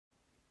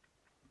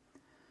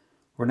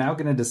We're now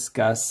going to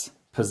discuss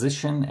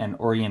position and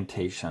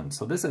orientation.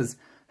 So this is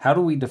how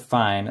do we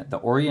define the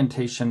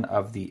orientation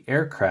of the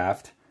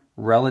aircraft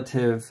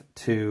relative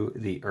to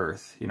the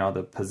Earth, you know,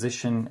 the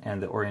position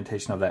and the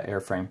orientation of that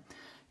airframe.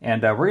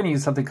 And we're going to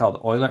use something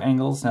called Euler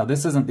angles. Now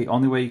this isn't the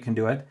only way you can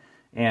do it.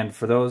 And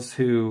for those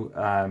who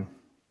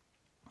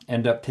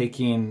end up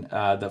taking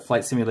the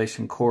flight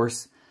simulation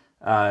course,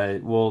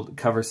 we'll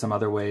cover some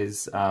other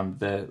ways.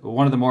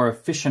 One of the more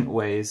efficient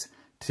ways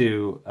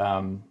to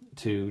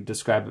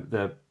describe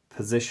the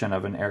position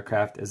of an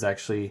aircraft is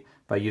actually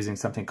by using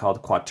something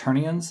called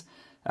quaternions.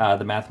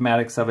 The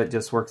mathematics of it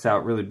just works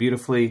out really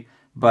beautifully.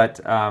 But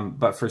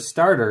for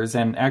starters,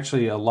 and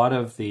actually a lot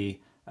of the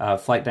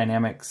flight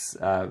dynamics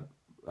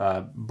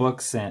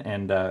books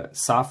and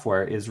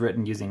software is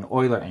written using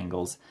Euler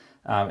angles.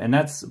 And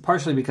that's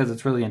partially because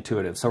it's really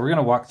intuitive. So we're going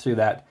to walk through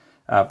that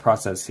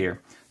process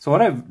here. So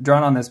what I've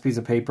drawn on this piece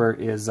of paper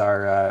is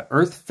our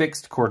Earth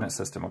fixed coordinate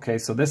system. Okay,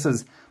 so this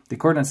is the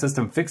coordinate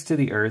system fixed to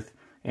the Earth.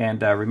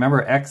 And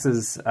remember, X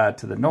is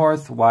to the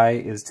north, Y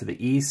is to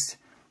the east.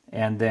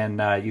 And then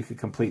you could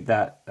complete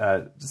that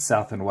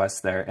south and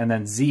west there. And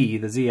then Z,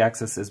 the Z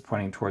axis is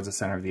pointing towards the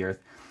center of the Earth.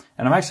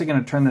 And I'm actually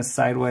going to turn this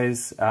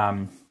sideways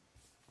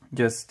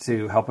just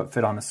to help it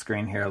fit on the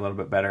screen here a little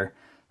bit better.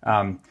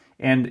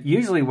 And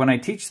usually when I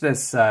teach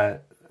this,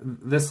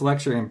 this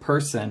lecture in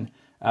person,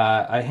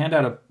 I hand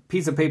out a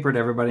piece of paper to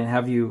everybody and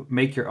have you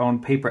make your own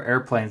paper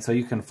airplane so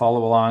you can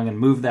follow along and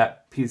move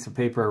that piece of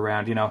paper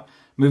around, you know,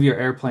 move your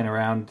airplane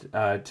around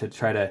to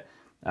try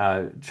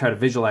to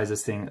visualize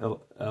this thing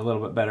a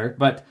little bit better.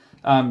 But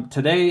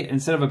today,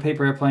 instead of a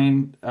paper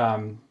airplane,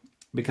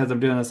 because I'm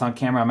doing this on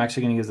camera, I'm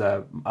actually going to use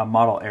a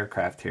model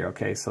aircraft here.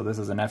 Okay, so this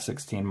is an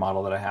F-16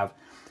 model that I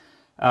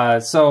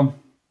have. So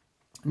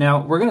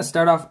now we're going to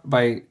start off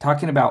by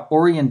talking about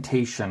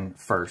orientation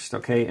first,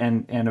 okay?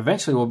 And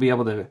eventually we'll be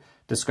able to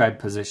describe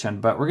position,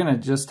 but we're going to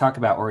just talk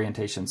about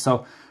orientation.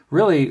 So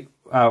really,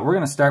 we're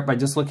going to start by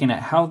just looking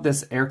at how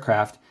this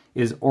aircraft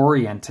is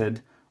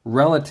oriented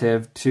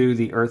relative to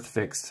the Earth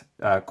fixed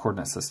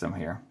coordinate system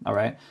here, all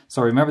right?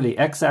 So remember, the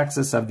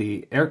x-axis of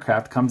the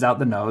aircraft comes out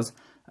the nose,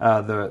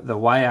 the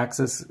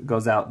y-axis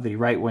goes out the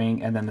right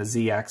wing, and then the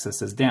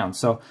z-axis is down.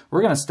 So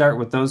we're going to start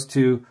with those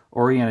two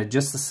oriented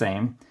just the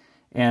same.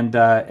 And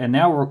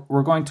now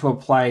we're going to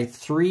apply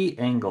three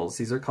angles.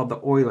 These are called the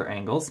Euler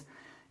angles.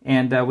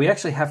 And we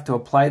actually have to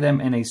apply them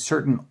in a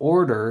certain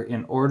order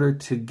in order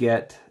to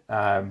get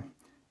the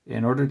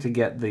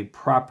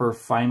proper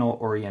final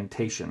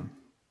orientation.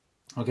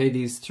 Okay,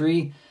 these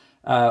three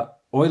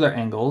Euler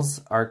angles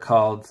are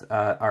called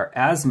our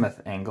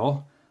azimuth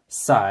angle,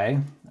 psi.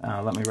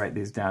 Let me write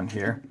these down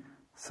here.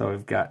 So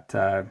we've got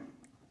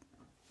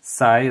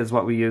psi is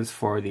what we use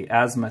for the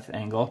azimuth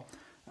angle.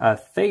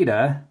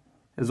 Theta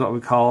is what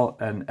we call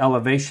an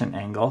elevation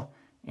angle,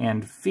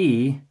 and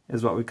phi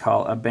is what we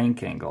call a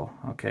bank angle.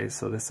 Okay,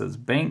 so this is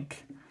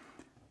bank,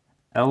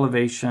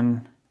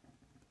 elevation,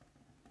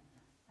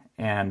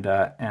 and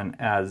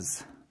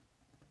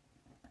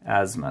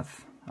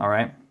azimuth. All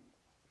right.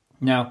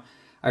 Now,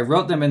 I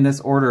wrote them in this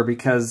order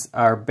because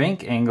our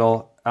bank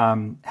angle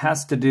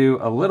has to do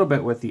a little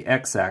bit with the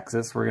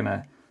x-axis. We're going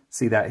to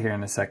see that here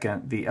in a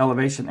second. The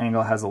elevation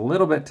angle has a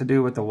little bit to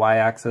do with the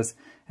y-axis,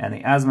 and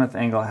the azimuth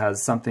angle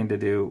has something to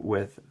do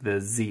with the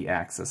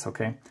z-axis,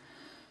 okay?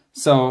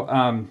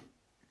 So,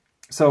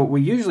 so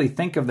we usually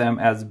think of them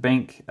as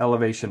bank,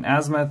 elevation,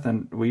 azimuth,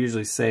 and we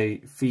usually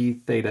say phi,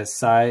 theta,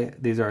 psi.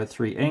 These are our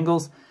three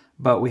angles,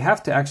 but we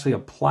have to actually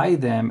apply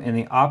them in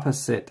the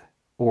opposite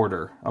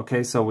order,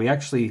 okay? So we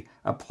actually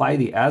apply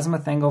the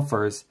azimuth angle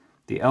first,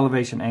 the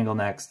elevation angle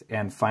next,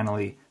 and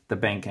finally the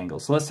bank angle.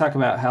 So let's talk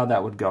about how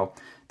that would go.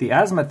 The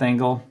azimuth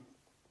angle,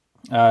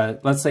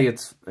 let's say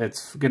it's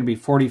going to be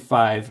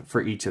 45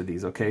 for each of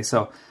these, okay?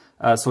 So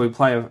we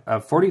apply a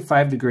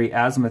 45-degree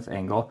azimuth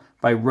angle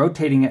by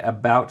rotating it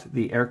about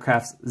the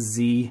aircraft's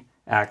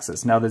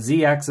z-axis. Now the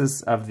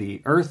z-axis of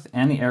the Earth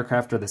and the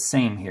aircraft are the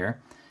same here,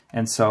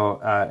 and so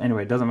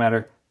anyway, it doesn't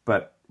matter,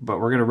 but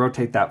we're going to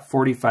rotate that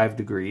 45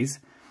 degrees.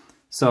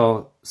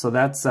 So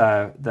that's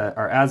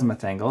our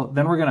azimuth angle.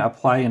 Then we're going to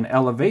apply an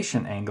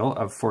elevation angle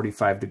of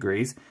 45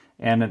 degrees.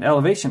 And an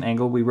elevation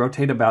angle, we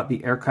rotate about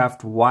the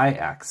aircraft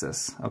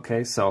y-axis.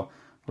 Okay, so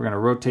we're going to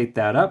rotate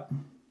that up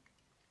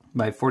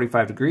by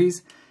 45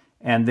 degrees.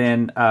 And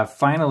then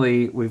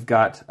finally, we've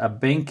got a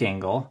bank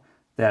angle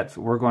that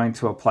we're going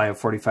to apply a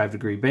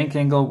 45-degree bank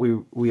angle.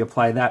 We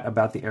apply that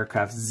about the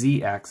aircraft's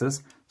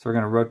z-axis. So we're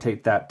going to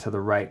rotate that to the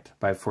right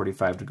by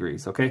 45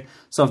 degrees, okay?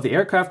 So if the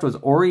aircraft was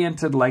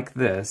oriented like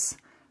this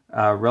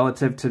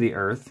relative to the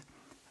Earth,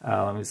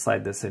 let me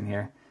slide this in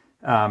here,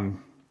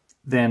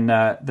 then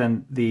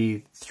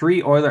the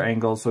three Euler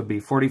angles would be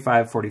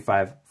 45,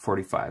 45,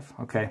 45,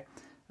 okay?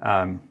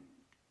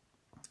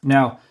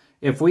 Now,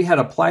 if we had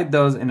applied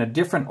those in a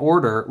different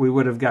order, we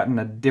would have gotten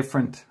a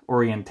different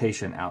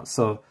orientation out.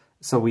 So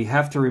we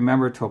have to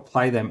remember to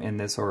apply them in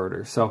this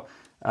order. So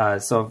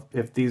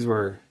if these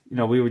were, you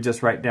know, we would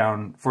just write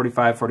down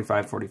 45,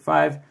 45,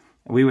 45.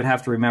 And we would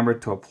have to remember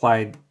to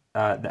apply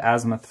the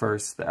azimuth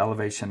first, the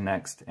elevation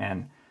next,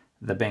 and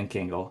the bank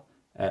angle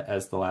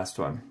as the last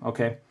one.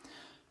 Okay,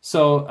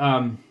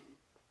 so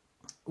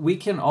we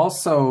can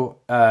also,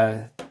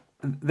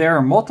 there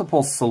are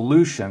multiple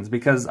solutions,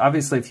 because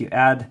obviously if you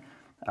add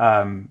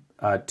 2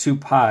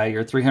 pi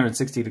or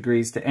 360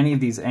 degrees to any of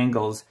these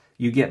angles,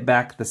 you get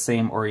back the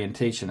same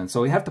orientation. And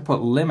so we have to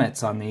put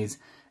limits on these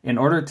in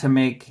order to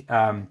make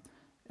the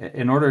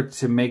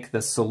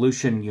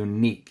solution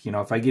unique. You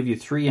know, if I give you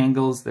 3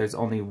 angles, there's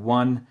only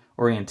one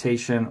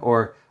orientation,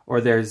 or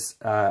there's,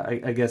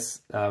 I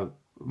guess,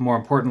 more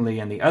importantly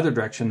in the other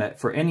direction, that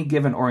for any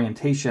given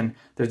orientation,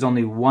 there's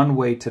only one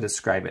way to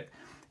describe it.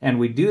 And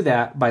we do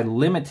that by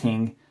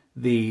limiting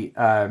the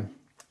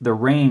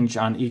range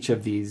on each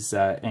of these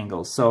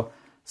angles. So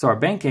our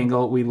bank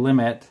angle, we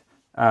limit,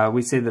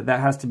 we say that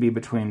has to be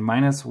between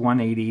minus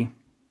 180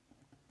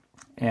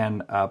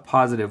 and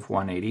positive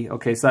 180.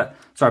 Okay, so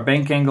our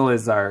bank angle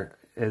is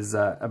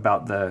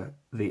about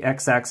the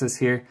x-axis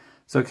here.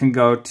 So it can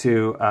go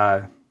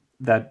to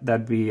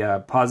that'd be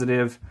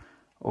positive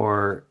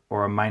or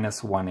a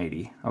minus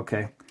 180.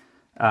 Okay,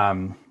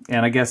 and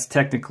I guess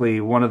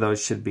technically one of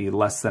those should be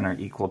less than or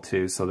equal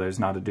to, so there's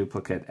not a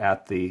duplicate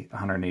at the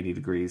 180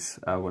 degrees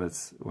when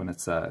it's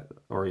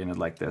oriented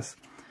like this.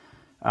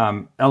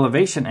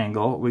 Elevation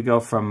angle, we go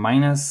from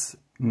minus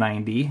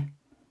 90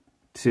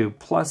 to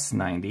plus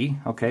 90.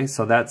 Okay,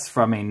 so that's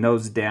from a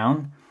nose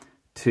down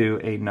to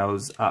a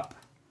nose up.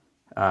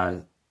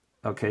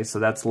 Okay, so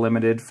that's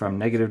limited from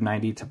negative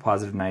 90 to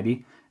positive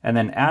 90. And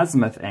then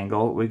azimuth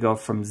angle, we go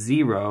from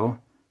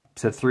 0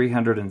 to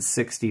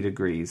 360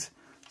 degrees.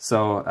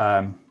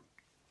 So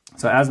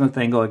so azimuth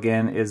angle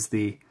again is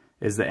the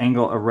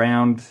angle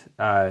around,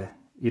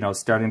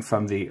 starting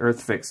from the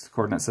Earth fixed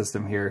coordinate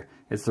system here.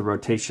 It's the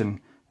rotation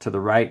to the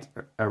right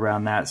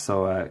around that,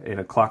 so in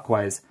a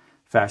clockwise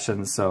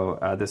fashion. So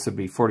this would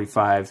be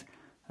 45,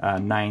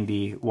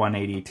 90,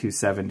 180,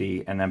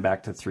 270, and then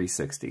back to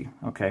 360.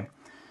 Okay,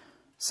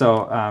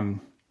 so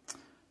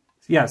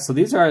yeah, so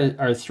these are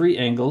our 3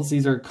 angles.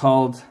 These are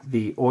called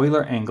the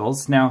Euler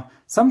angles. Now,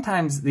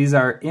 sometimes these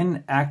are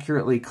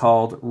inaccurately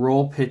called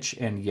roll, pitch,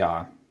 and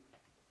yaw.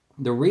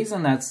 The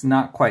reason that's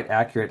not quite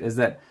accurate is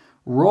that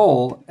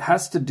roll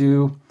has to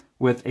do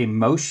with a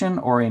motion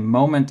or a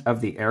moment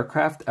of the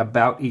aircraft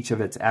about each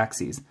of its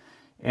axes.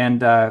 And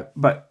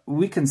but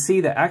we can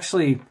see that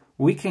actually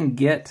we can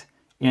get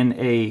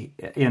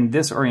in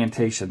this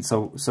orientation.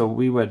 So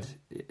we would,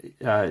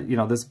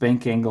 this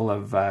bank angle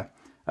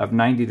of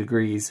 90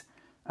 degrees,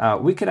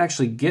 we could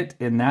actually get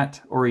in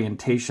that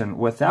orientation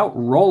without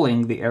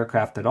rolling the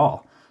aircraft at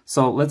all.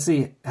 So let's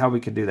see how we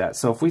could do that.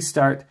 So if we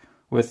start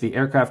with the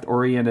aircraft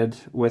oriented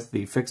with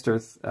the fixed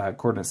Earth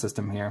coordinate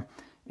system here,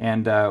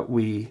 and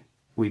we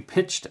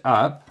pitched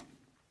up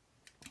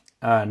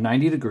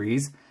 90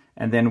 degrees,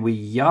 and then we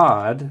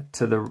yawed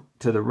to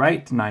the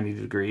right 90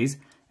 degrees,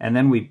 and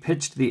then we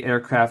pitched the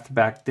aircraft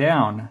back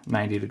down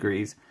 90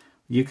 degrees.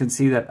 You can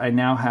see that I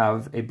now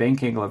have a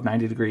bank angle of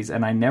 90 degrees,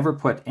 and I never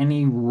put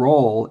any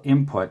roll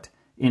input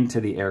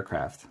into the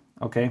aircraft.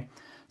 Okay,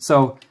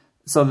 so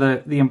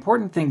the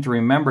important thing to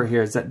remember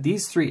here is that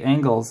these 3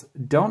 angles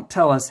don't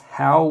tell us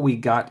how we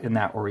got in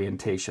that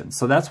orientation.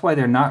 So that's why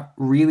they're not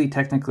really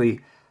technically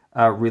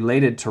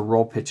related to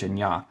roll, pitch, and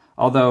yaw.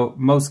 Although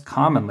most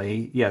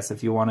commonly, yes,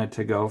 if you wanted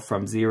to go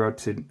from 0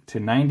 to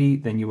 90,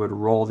 then you would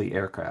roll the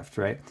aircraft,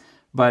 right?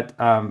 But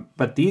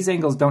these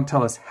angles don't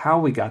tell us how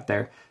we got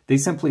there. They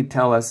simply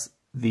tell us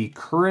the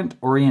current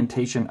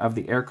orientation of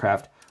the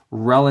aircraft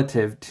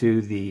relative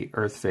to the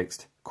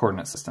Earth-fixed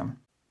coordinate system.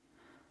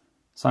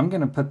 So I'm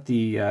going to put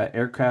the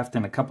aircraft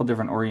in a couple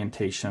different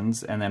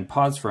orientations and then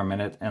pause for a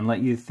minute and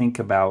let you think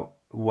about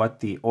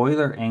what the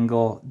Euler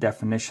angle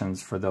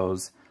definitions for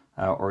those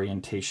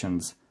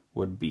orientations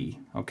would be.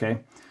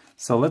 Okay,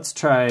 so let's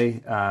try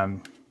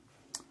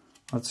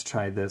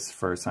this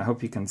first. I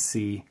hope you can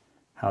see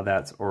how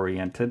that's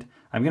oriented.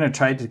 I'm going to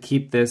try to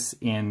keep this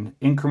in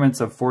increments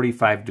of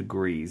 45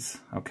 degrees.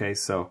 Okay,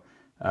 so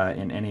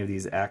in any of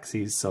these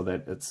axes, so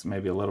that it's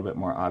maybe a little bit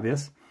more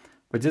obvious.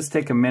 But just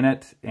take a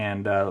minute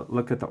and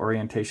look at the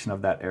orientation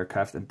of that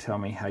aircraft and tell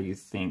me how you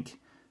think,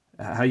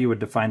 how you would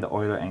define the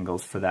Euler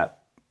angles for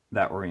that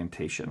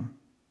orientation.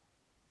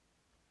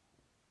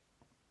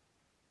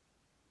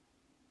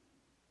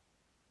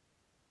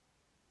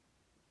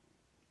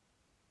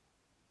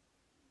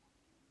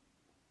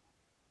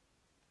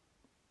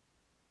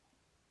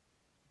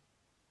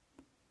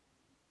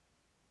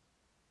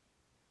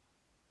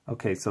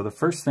 Okay, so the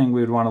first thing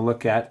we would want to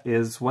look at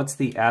is what's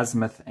the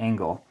azimuth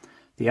angle.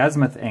 The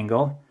azimuth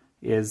angle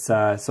is,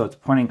 so it's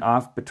pointing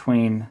off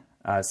between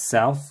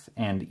south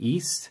and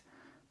east.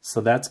 So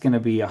that's going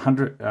to be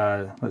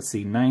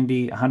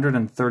 90,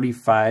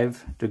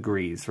 135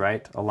 degrees,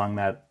 right, along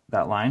that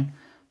line.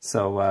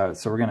 So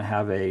so we're going to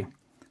have a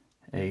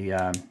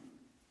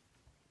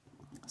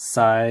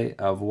psi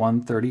of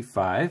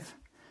 135.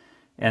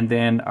 And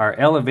then our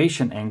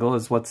elevation angle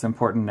is what's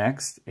important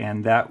next,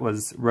 and that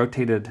was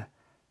rotated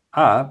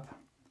up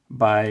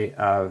by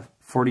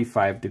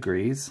 45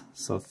 degrees,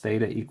 so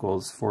theta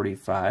equals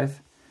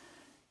 45,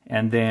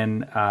 and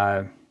then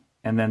the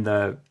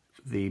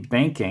the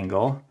bank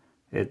angle,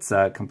 it's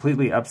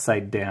completely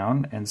upside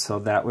down, and so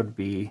that would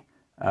be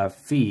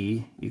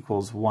phi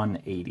equals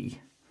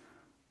 180.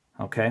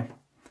 Okay,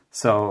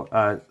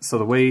 so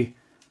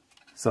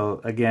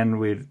so again,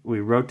 we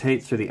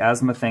rotate through the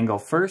azimuth angle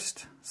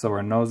first, so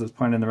our nose is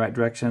pointed in the right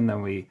direction,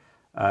 then we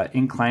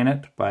incline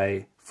it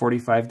by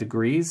 45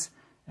 degrees,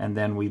 and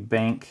then we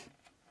bank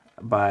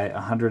by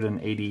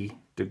 180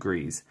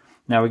 degrees.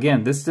 Now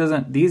again,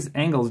 these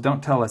angles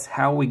don't tell us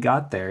how we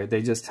got there,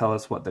 they just tell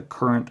us what the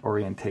current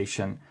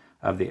orientation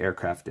of the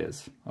aircraft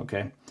is.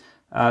 Okay,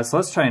 so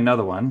let's try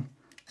another one.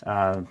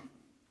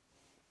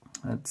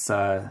 Let's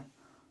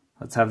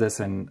have this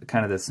in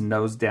kind of this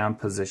nose down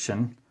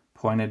position,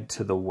 pointed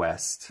to the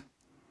west.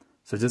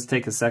 So just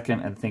take a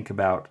second and think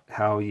about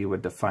how you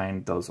would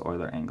define those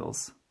Euler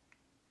angles.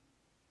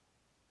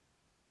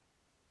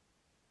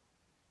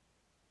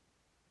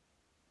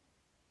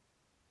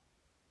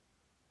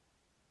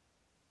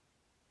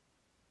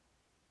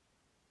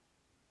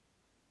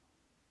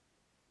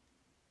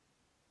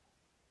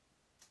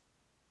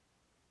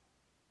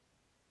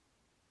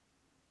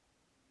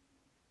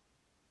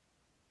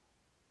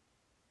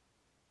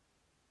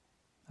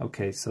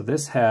 Okay, so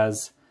this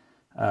has,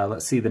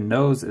 let's see, the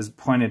nose is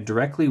pointed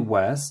directly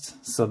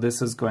west, so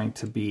this is going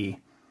to be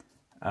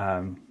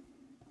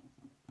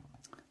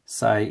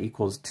psi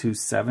equals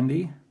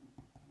 270.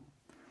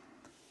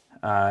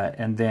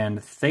 And then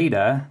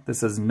theta,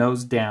 this is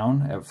nose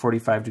down at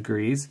 45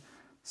 degrees,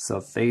 so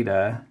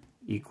theta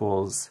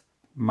equals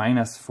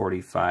minus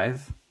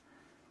 45.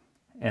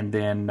 And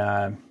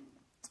then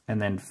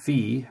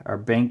phi, our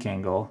bank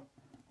angle,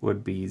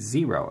 would be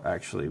 0,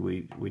 actually.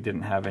 We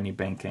didn't have any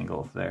bank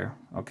angle there,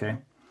 okay?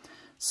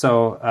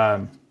 So,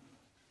 I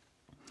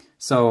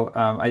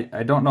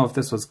don't know if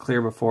this was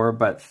clear before,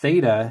 but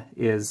theta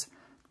is,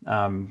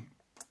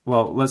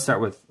 well, let's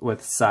start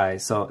with psi.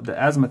 So the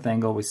azimuth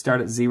angle, we start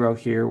at 0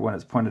 here when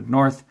it's pointed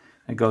north.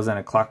 It goes in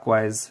a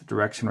clockwise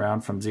direction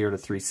around from 0 to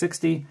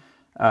 360.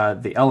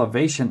 The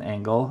elevation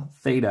angle,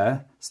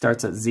 theta,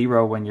 starts at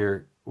 0 when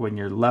you're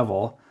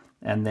level,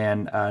 and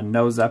then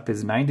nose up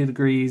is 90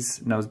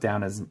 degrees, nose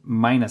down is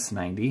minus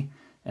 90,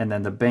 and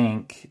then the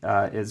bank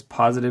is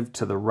positive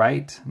to the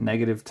right,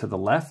 negative to the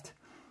left,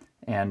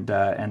 and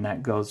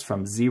that goes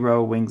from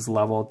 0 wings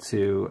level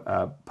to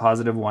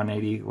positive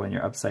 180 when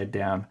you're upside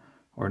down,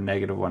 or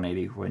negative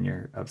 180 when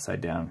you're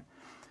upside down.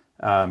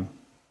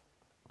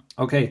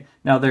 Okay,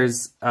 now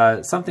there's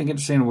something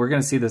interesting. We're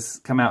going to see this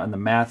come out in the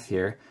math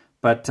here,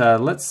 but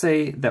let's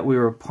say that we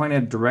were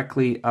pointed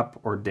directly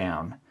up or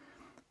down.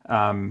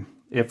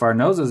 If our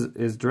nose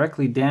is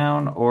directly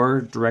down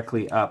or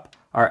directly up,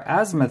 our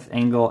azimuth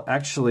angle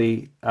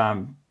actually,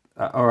 or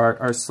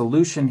our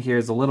solution here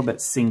is a little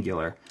bit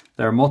singular.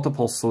 There are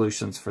multiple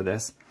solutions for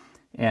this,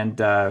 and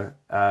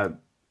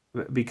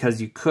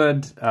because you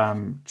could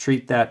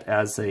treat that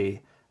as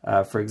a,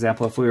 for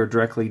example, if we were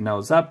directly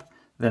nose up,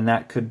 then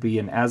that could be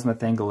an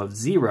azimuth angle of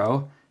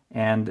 0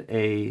 and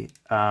a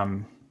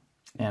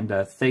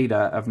theta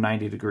of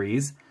 90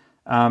 degrees.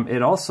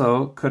 It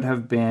also could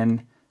have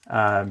been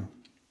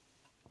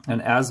an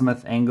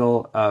azimuth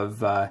angle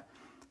of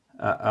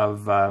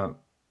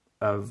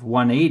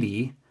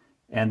 180,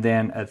 and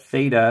then a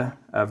theta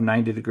of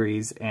 90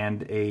 degrees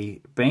and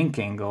a bank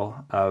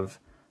angle of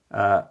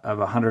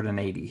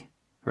 180,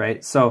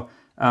 right? So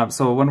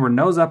when we're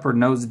nose up or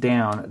nose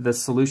down, the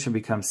solution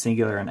becomes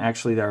singular, and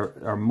actually there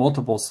are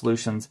multiple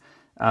solutions,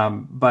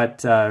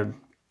 but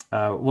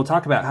we'll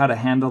talk about how to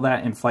handle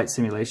that in flight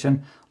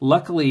simulation.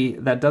 Luckily,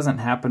 that doesn't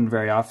happen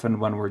very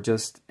often when we're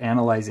just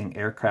analyzing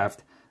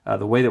aircraft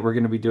the way that we're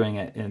going to be doing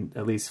it,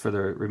 at least for the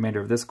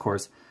remainder of this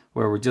course,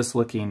 where we're just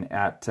looking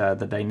at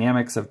the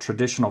dynamics of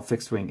traditional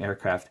fixed-wing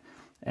aircraft.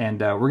 And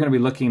we're going to be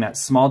looking at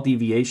small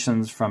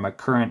deviations from a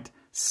current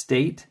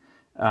state,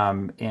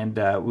 and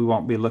we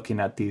won't be looking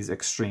at these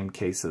extreme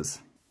cases.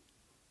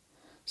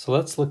 So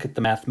let's look at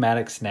the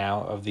mathematics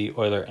now of the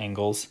Euler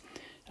angles.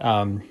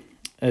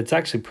 It's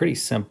actually pretty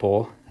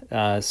simple.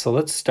 So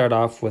let's start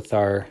off with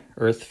our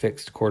Earth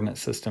fixed coordinate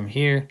system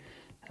here.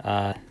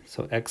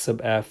 So x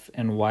sub f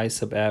and y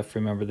sub f,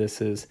 remember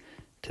this is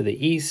to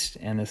the east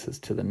and this is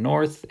to the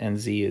north, and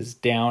z is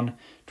down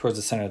towards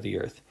the center of the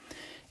Earth.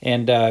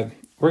 And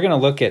we're going to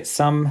look at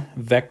some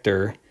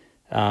vector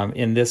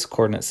in this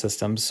coordinate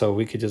system, so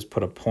we could just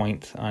put a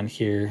point on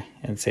here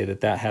and say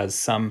that that has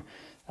some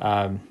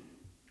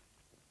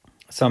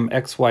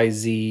x, y,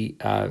 z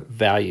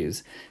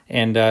values.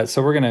 And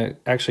so we're going to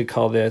actually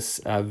call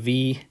this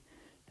vxf,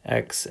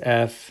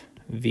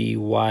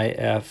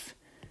 vyf,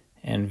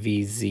 and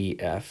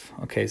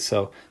VZF. Okay,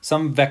 so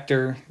some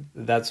vector,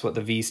 that's what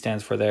the V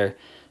stands for there,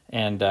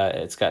 and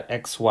it's got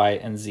X, Y,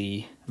 and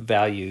Z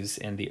values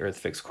in the Earth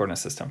fixed coordinate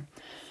system.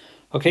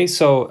 Okay,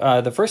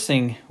 so the first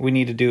thing we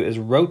need to do is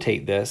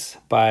rotate this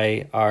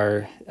by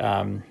our,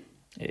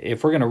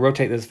 if we're going to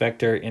rotate this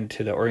vector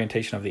into the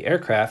orientation of the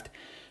aircraft,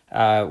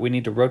 we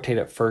need to rotate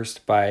it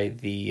first by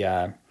the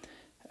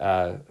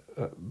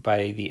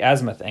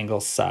azimuth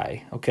angle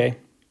psi, okay?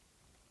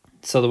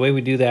 So the way we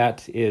do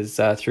that is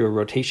through a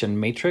rotation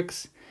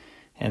matrix.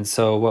 And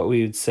so what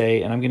we would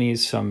say, and I'm going to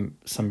use some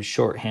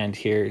shorthand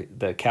here,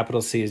 the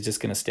capital C is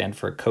just going to stand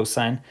for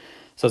cosine.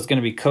 So it's going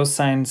to be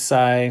cosine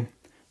psi,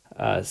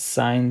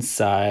 sine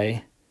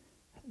psi,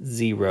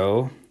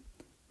 0,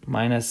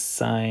 minus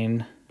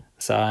sine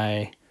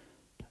psi,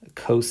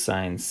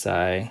 cosine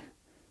psi,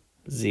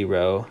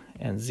 0,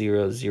 and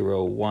 0,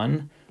 0,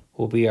 1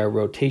 will be our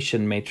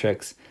rotation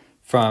matrix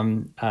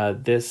from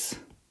this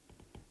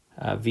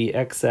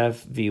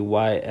VXF,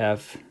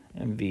 VYF,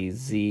 and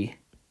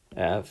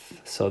VZF,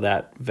 so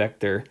that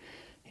vector.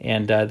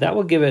 And that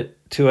will give it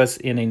to us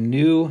in a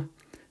new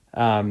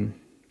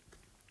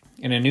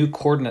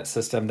coordinate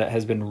system that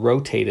has been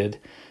rotated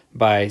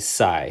by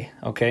psi,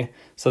 okay?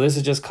 So this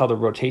is just called a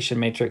rotation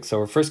matrix. So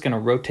we're first going to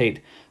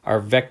rotate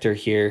our vector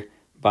here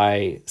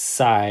by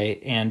psi,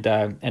 and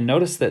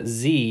notice that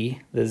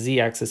z, the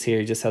z-axis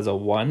here, just has a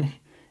 1,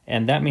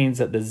 and that means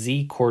that the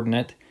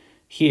z-coordinate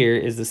here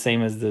is the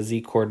same as the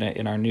z-coordinate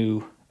in our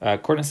new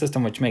coordinate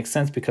system, which makes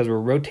sense because we're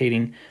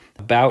rotating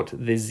about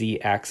the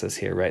z-axis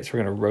here, right? So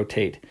we're going to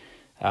rotate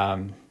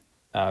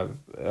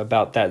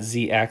about that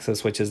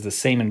z-axis, which is the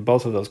same in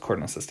both of those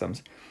coordinate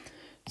systems.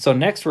 So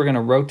next we're going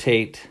to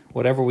rotate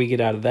whatever we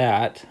get out of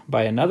that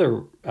by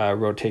another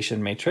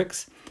rotation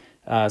matrix.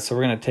 So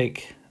we're going to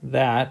take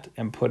that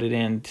and put it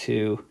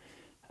into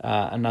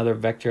another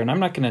vector. And I'm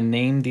not going to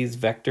name these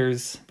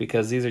vectors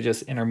because these are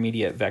just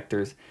intermediate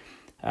vectors.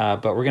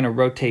 But we're going to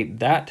rotate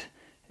that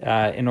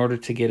in order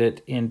to get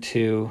it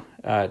into,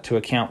 to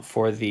account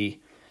for the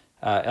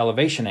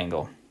elevation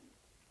angle.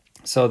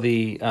 So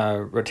the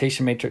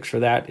rotation matrix for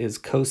that is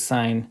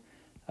cosine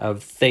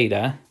of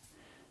theta,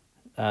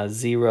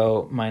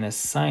 0 minus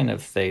sine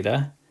of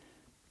theta,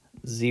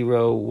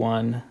 0,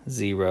 1,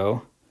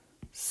 0,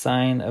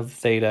 sine of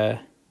theta,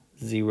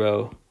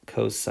 0,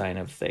 cosine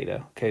of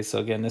theta. Okay, so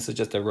again, this is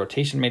just a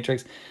rotation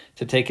matrix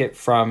to take it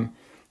from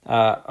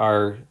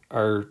our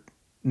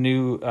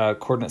new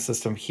coordinate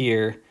system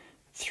here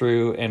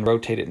through and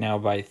rotate it now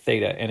by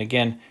theta. And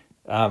again,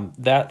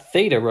 that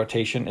theta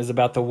rotation is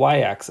about the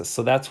y-axis.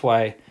 So that's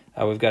why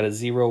we've got a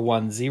 0,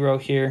 1, 0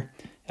 here.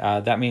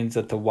 That means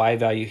that the y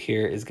value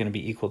here is going to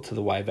be equal to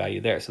the y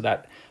value there. So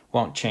that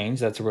won't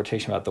change. That's a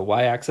rotation about the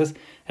y-axis.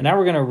 And now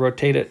we're going to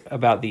rotate it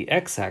about the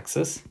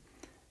x-axis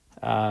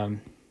by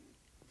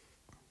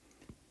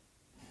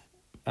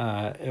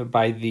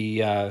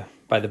the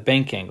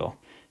bank angle.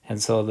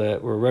 And so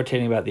we're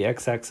rotating about the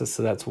x-axis,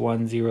 so that's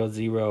 1, 0,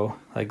 0,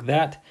 like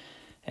that.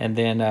 And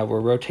then we're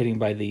rotating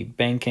by the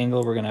bank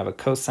angle. We're going to have a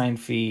cosine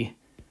phi,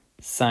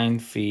 sine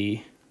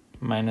phi,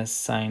 minus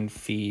sine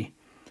phi,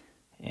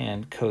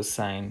 and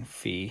cosine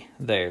phi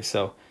there.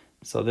 So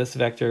this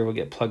vector will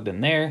get plugged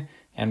in there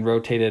and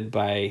rotated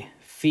by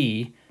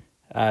phi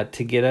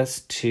to get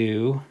us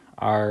to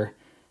our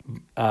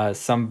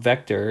some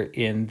vector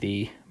in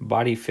the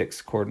body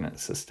fixed coordinate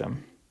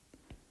system.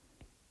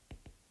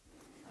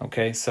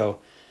 Okay, so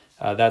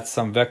that's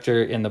some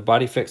vector in the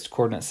body fixed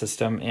coordinate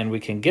system, and we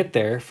can get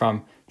there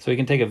from, so we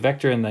can take a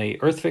vector in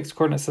the earth fixed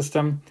coordinate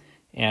system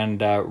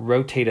and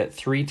rotate it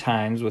 3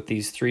 times with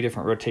these 3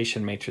 different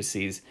rotation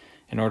matrices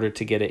in order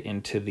to get it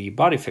into the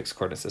body fixed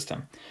coordinate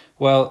system.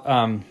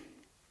 Well,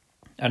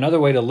 another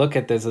way to look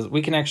at this is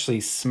we can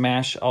actually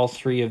smash all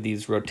 3 of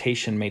these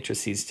rotation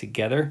matrices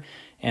together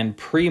and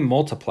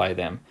pre-multiply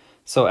them.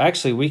 So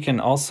actually we can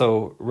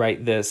also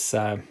write this,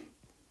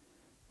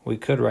 we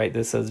could write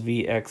this as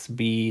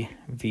VXB,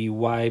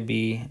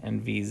 VYB,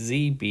 and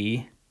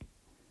VZB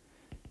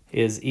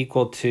is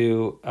equal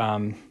to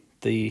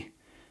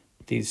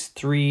these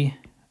 3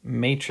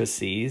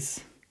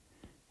 matrices,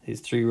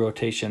 these 3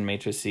 rotation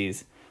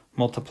matrices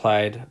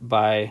multiplied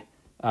by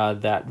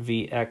that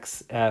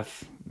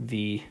VXF,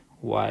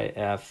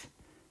 VYF,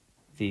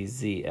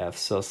 VZF,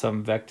 so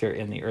some vector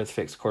in the earth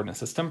fixed coordinate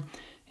system.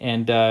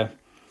 And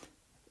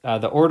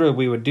the order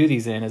we would do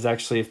these in is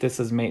actually, if this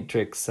is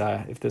matrix,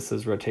 if this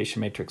is rotation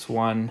matrix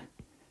 1,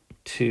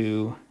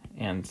 2,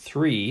 and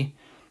 3,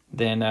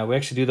 then we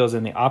actually do those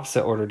in the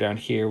opposite order down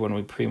here when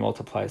we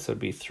pre-multiply. So it'd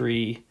be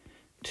 3,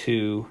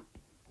 2,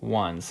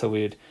 1. So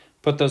we'd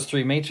put those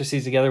 3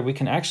 matrices together. We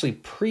can actually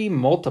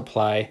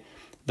pre-multiply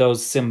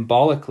those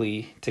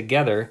symbolically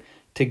together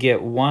to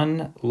get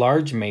one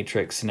large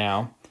matrix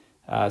now.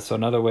 So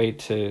another way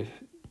to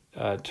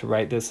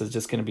write this is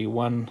just going to be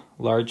one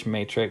large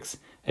matrix.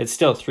 It's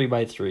still 3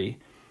 by 3,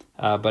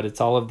 but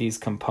it's all of these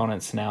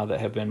components now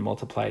that have been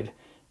multiplied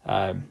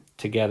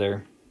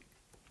together.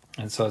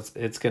 And so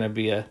it's going to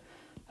be a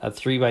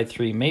 3 by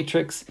 3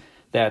 matrix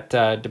that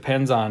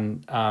depends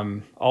on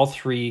all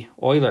 3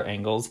 Euler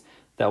angles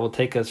that will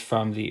take us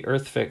from the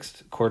earth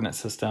fixed coordinate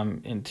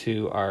system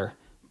into our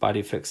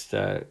body fixed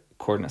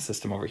coordinate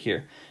system over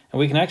here. And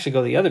we can actually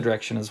go the other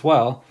direction as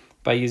well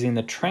by using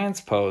the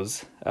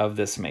transpose of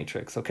this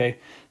matrix, okay?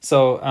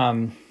 So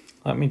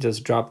let me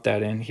just drop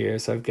that in here.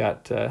 So I've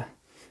got a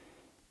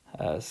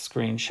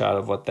screenshot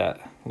of what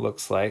that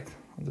looks like.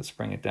 I'll just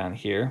bring it down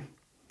here.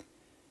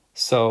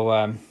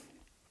 So,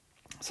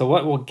 so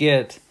what we'll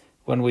get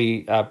when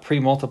we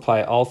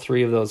pre-multiply all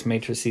 3 of those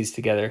matrices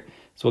together,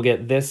 so we'll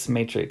get this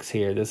matrix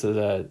here. This is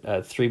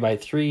a 3 by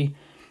 3,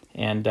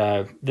 And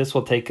this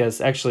will take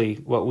us, actually,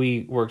 what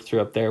we worked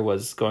through up there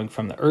was going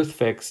from the earth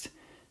fixed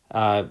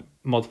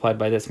multiplied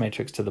by this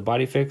matrix to the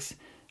body fixed.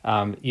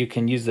 You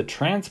can use the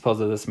transpose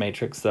of this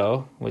matrix,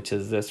 though, which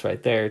is this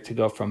right there, to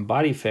go from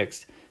body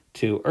fixed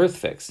to earth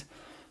fixed.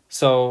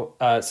 So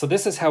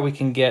this is how we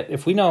can get,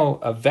 if we know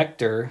a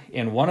vector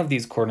in one of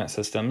these coordinate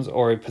systems,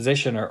 or a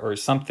position or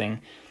something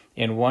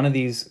in one of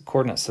these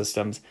coordinate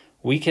systems,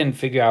 we can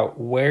figure out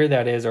where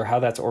that is or how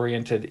that's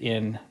oriented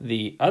in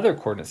the other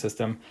coordinate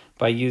system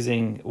by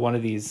using one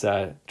of these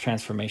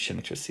transformation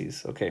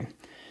matrices. Okay.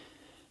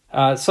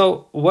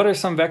 So what are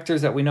some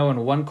vectors that we know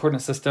in one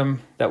coordinate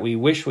system that we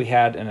wish we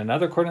had in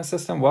another coordinate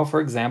system? Well, for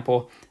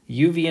example,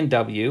 u, v, and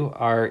w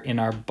are in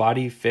our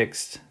body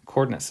fixed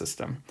coordinate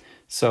system.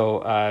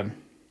 So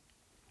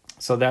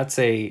so that's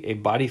a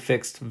body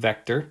fixed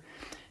vector.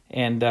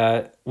 And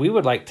we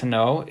would like to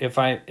know if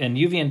and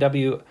u, v, and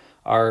w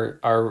are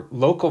our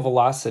local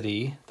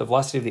velocity, the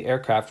velocity of the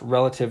aircraft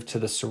relative to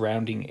the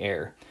surrounding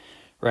air,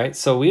 right?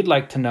 So we'd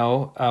like to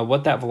know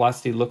what that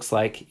velocity looks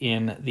like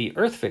in the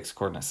earth fixed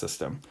coordinate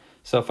system.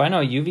 So if I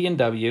know u, v, and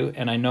w,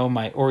 and I know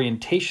my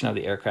orientation of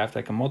the aircraft,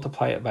 I can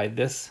multiply it by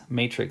this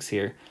matrix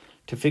here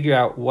to figure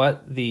out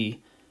what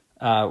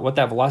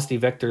that velocity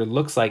vector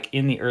looks like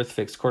in the earth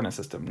fixed coordinate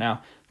system.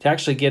 Now, to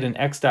actually get an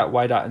x dot,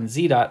 y dot, and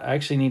z dot, I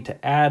actually need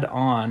to add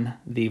on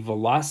the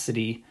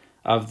velocity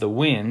of the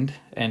wind,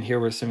 and here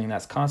we're assuming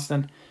that's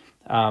constant.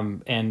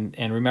 And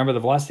remember, the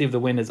velocity of the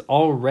wind is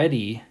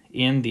already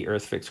in the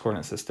earth fixed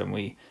coordinate system.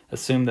 We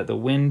assume that the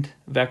wind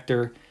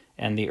vector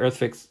and the earth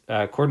fixed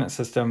coordinate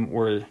system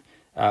were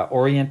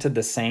oriented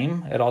the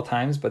same at all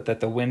times, but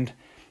that the wind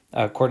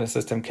coordinate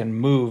system can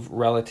move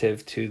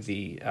relative to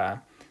the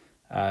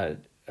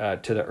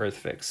earth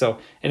fix. So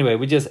anyway,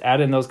 we just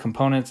add in those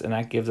components, and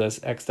that gives us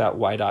x dot,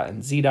 y dot,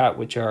 and z dot,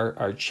 which are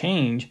our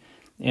change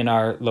in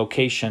our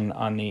location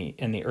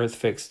in the earth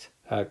fixed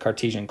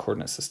Cartesian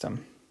coordinate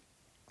system.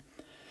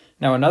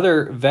 Now,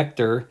 another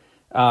vector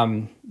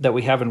that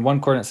we have in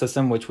one coordinate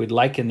system, which we'd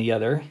like in the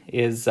other,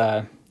 is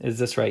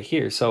this right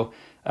here. So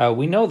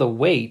we know the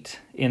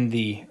weight in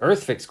the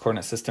earth fixed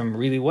coordinate system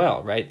really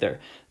well, right?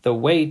 The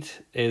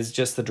weight is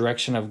just the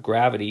direction of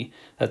gravity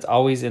that's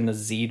always in the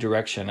z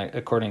direction,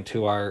 according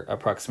to our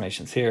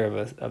approximations here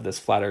of this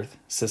flat earth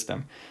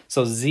system.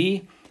 So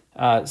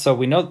so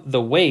we know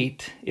the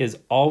weight is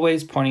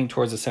always pointing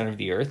towards the center of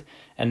the earth,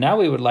 and now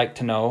we would like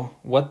to know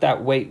what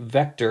that weight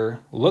vector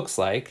looks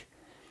like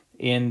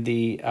in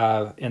the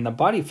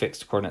body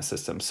fixed coordinate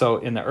system. So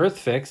in the earth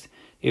fixed,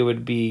 it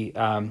would be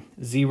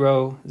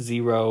 0,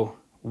 0,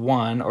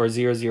 1, or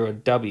 0, 0,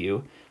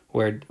 w,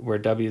 where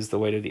w is the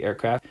weight of the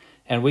aircraft.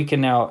 And we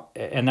can now,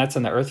 and that's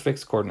in the earth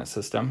fixed coordinate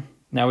system.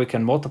 Now we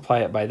can multiply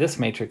it by this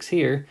matrix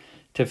here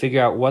to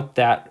figure out what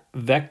that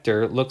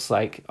vector looks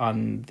like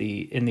in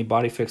the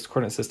body fixed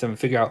coordinate system, and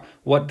figure out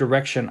what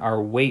direction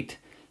our weight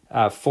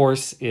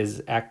force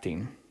is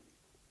acting.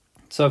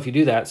 So if you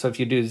do that, so if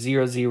you do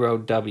 0, 0,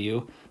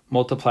 w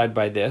multiplied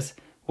by this,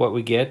 what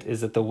we get is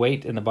that the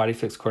weight in the body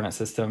fixed coordinate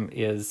system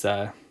is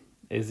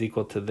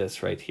equal to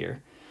this right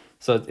here.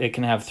 So it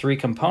can have three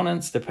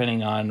components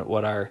depending on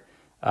what our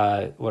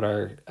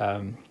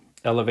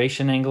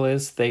elevation angle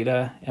is,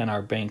 theta, and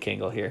our bank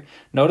angle here.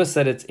 Notice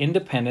that it's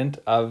independent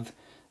of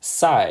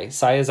psi.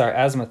 Psi is our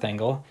azimuth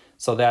angle,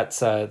 so that's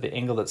the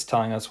angle that's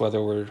telling us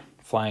whether we're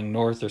flying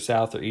north or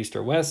south or east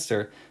or west,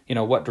 or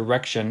what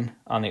direction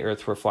on the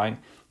earth we're flying.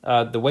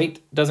 The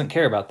weight doesn't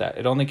care about that.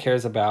 It only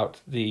cares about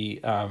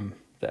the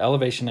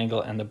elevation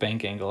angle and the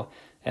bank angle.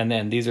 And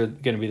then these are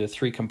going to be the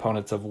three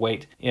components of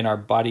weight in our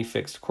body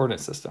fixed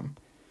coordinate system.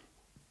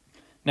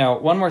 Now,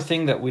 one more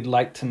thing that we'd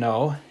like to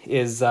know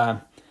is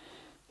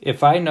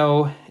if I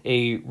know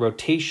a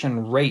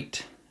rotation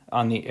rate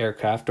on the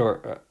aircraft,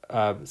 or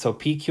so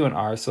P, Q, and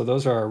R, so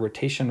those are our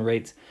rotation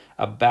rates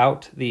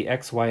about the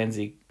X, Y, and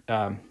Z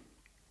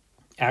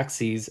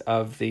axes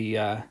of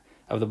the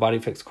body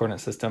fixed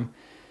coordinate system,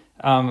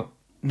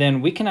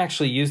 then we can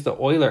actually use the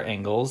Euler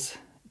angles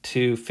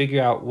to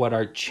figure out what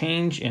our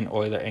change in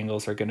Euler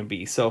angles are going to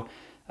be. So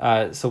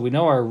we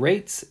know our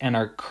rates and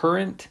our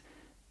current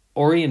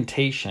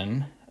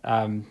orientation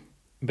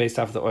based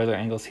off of the Euler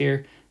angles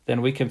here,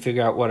 then we can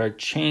figure out what our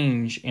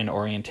change in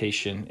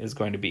orientation is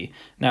going to be.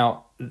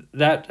 Now,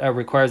 that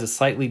requires a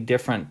slightly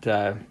different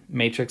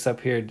matrix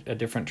up here, a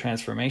different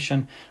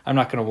transformation. I'm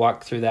not going to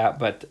walk through that,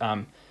 but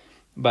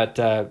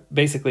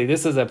basically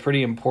this is a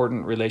pretty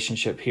important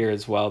relationship here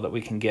as well that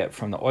we can get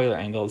from the Euler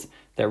angles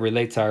that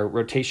relates our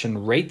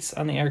rotation rates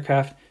on the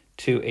aircraft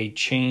to a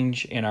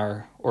change in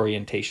our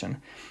orientation.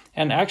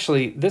 And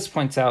actually, this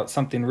points out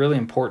something really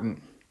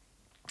important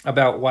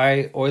about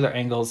why Euler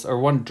angles, or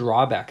one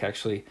drawback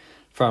actually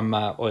from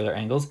Euler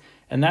angles,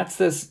 and that's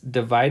this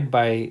divide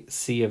by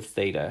c of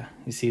theta.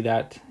 You see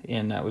that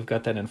we've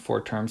got that in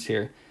 4 terms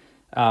here.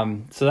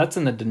 So that's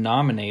in the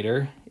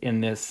denominator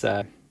in this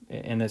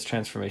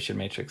transformation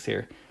matrix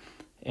here.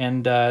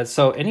 And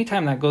so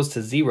anytime that goes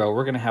to 0,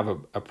 we're going to have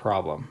a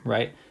problem,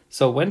 right?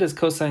 So when does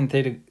cosine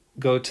theta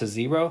go to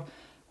 0?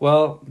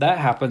 Well, that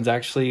happens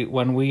actually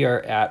when we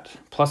are at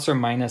plus or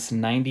minus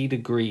 90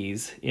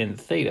 degrees in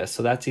theta.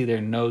 So that's either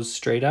nose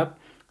straight up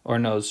or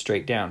nose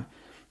straight down.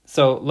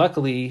 So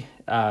luckily,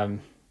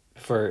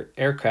 for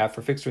aircraft,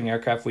 for fixed wing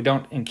aircraft, we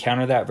don't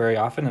encounter that very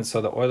often. And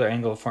so the Euler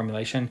angle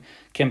formulation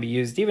can be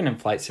used even in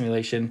flight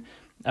simulation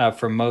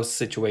for most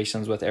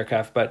situations with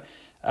aircraft. But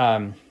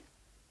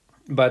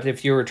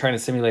if you were trying to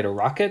simulate a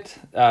rocket,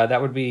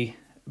 that would be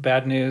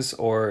bad news.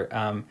 Or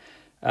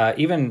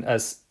even a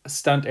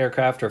stunt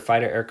aircraft or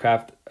fighter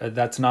aircraft,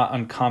 that's not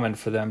uncommon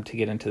for them to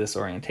get into this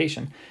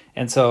orientation.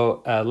 And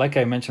so, like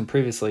I mentioned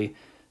previously,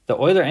 the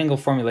Euler angle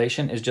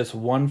formulation is just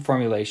one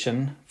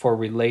formulation for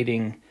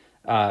relating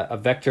a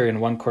vector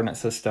in one coordinate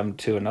system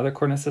to another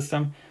coordinate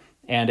system.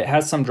 And it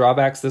has some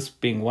drawbacks, this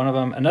being one of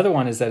them. Another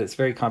one is that it's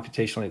very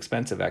computationally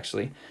expensive,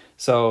 actually.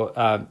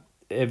 So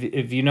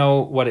if you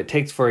know what it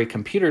takes for a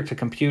computer to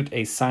compute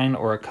a sine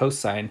or a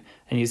cosine,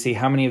 and you see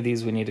how many of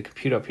these we need to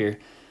compute up here,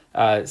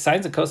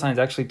 sines and cosines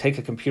actually take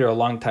a computer a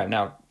long time.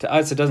 Now, to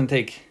us, it doesn't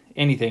take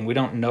anything. We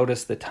don't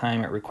notice the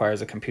time it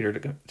requires a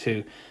computer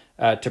to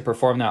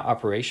perform that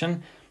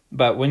operation.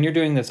 But when you're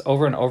doing this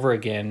over and over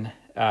again,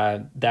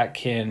 that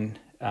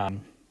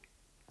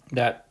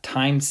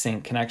time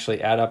sink can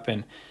actually add up,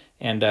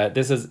 and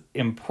this is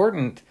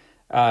important.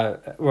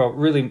 Well,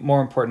 really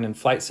more important in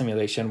flight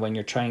simulation when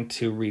you're trying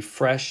to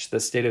refresh the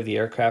state of the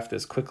aircraft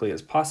as quickly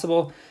as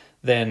possible.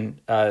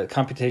 Then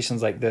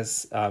computations like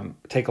this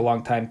take a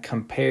long time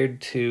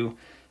compared to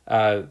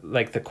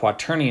like the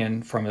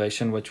quaternion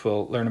formulation, which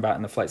we'll learn about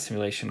in the flight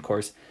simulation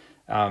course.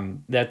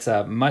 That's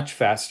much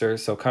faster.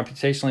 So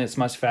computationally, it's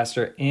much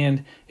faster,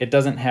 and it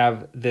doesn't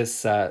have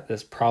this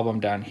this problem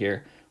down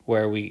here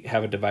where we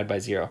have a divide by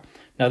zero.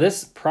 Now,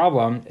 this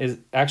problem is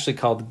actually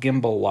called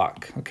gimbal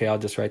lock. Okay, I'll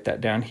just write that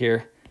down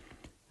here.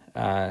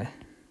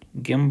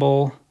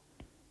 Gimbal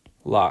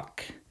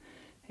lock,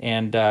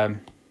 and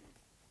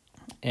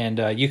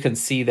you can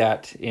see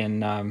that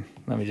in.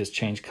 Let me just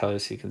change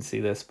colors so you can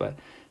see this, but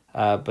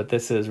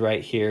this is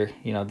right here.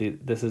 You know,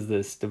 this is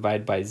this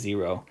divide by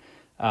zero.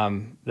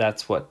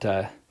 That's what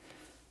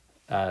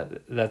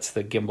that's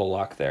the gimbal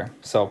lock there.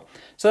 So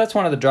that's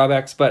one of the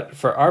drawbacks. But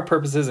for our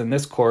purposes in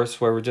this course,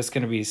 where we're just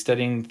going to be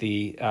studying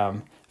the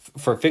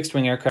for fixed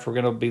wing aircraft, we're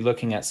going to be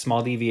looking at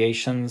small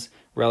deviations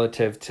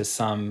relative to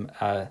some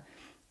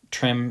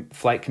trim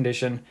flight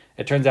condition.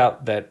 It turns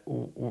out that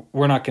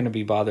we're not going to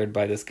be bothered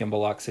by this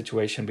gimbal lock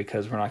situation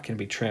because we're not going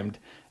to be trimmed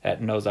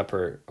at nose up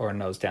or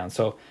nose down.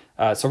 So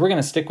we're going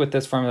to stick with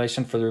this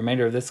formulation for the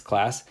remainder of this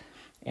class,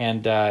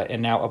 and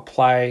now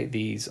apply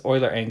these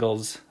Euler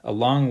angles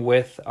along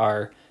with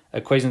our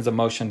equations of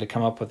motion to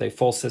come up with a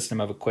full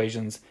system of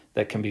equations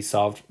that can be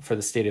solved for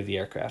the state of the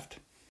aircraft.